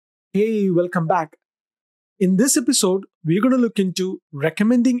Hey, welcome back. In this episode, we're going to look into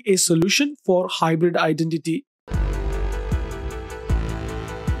recommending a solution for hybrid identity.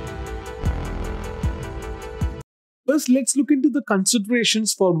 First, let's look into the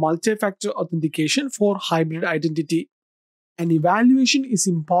considerations for multi-factor authentication for hybrid identity. An evaluation is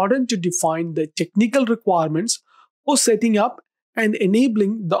important to define the technical requirements for setting up and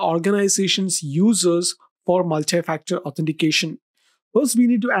enabling the organization's users for multi-factor authentication. First, we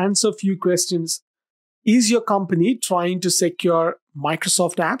need to answer a few questions. Is your company trying to secure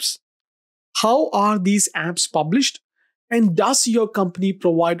Microsoft apps? How are these apps published? And does your company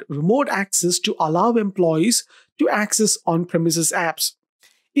provide remote access to allow employees to access on premises apps?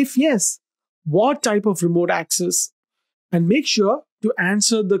 If yes, what type of remote access? And make sure to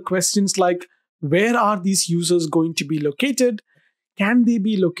answer the questions like where are these users going to be located? Can they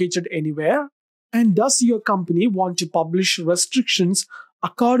be located anywhere? And does your company want to publish restrictions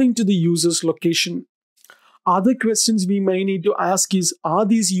according to the user's location? Other questions we may need to ask is, are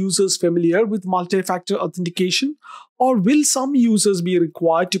these users familiar with multi-factor authentication, or will some users be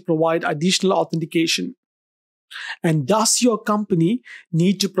required to provide additional authentication? And does your company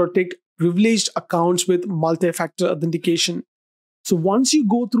need to protect privileged accounts with multi-factor authentication? So once you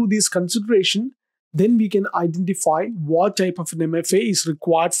go through this consideration, then we can identify what type of an MFA is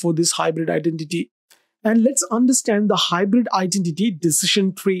required for this hybrid identity. And let's understand the hybrid identity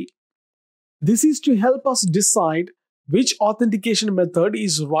decision tree. This is to help us decide which authentication method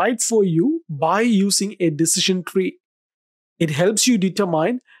is right for you by using a decision tree. It helps you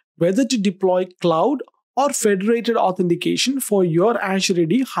determine whether to deploy cloud or federated authentication for your Azure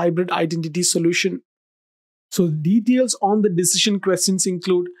AD hybrid identity solution. So details on the decision questions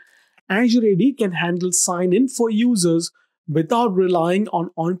include Azure AD can handle sign-in for users without relying on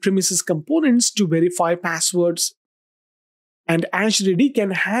on-premises components to verify passwords. And Azure AD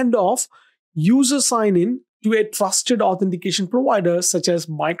can hand off user sign-in to a trusted authentication provider such as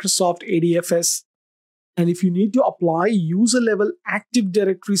Microsoft ADFS. And if you need to apply user-level Active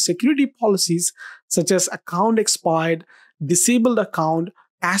Directory security policies such as account expired, disabled account,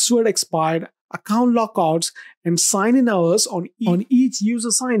 password expired, account lockouts, and sign-in hours on each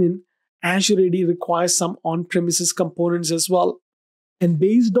user sign-in, Azure AD requires some on-premises components as well. And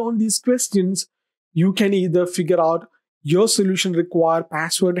based on these questions, you can either figure out your solution require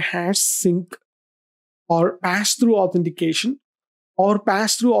password hash sync or pass-through authentication, or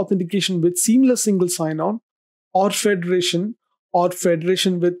pass-through authentication with seamless single sign-on, or federation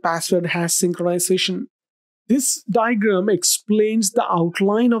with password hash synchronization. This diagram explains the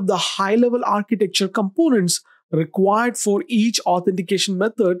outline of the high-level architecture components required for each authentication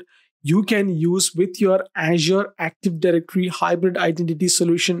method you can use with your Azure Active Directory hybrid identity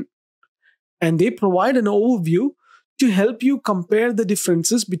solution. And they provide an overview to help you compare the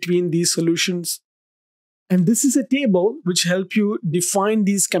differences between these solutions. And this is a table which helps you define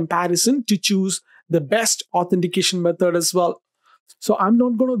these comparisons to choose the best authentication method as well. So I'm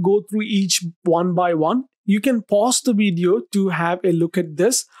not going to go through each one by one. You can pause the video to have a look at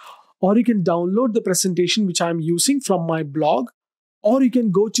this, or you can download the presentation which I'm using from my blog, or you can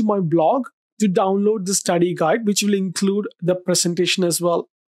go to my blog to download the study guide which will include the presentation as well.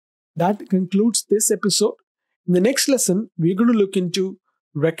 That concludes this episode. In the next lesson, we're going to look into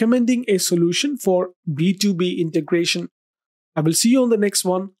recommending a solution for B2B integration. I will see you on the next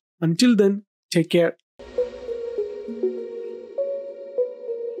one. Until then, take care.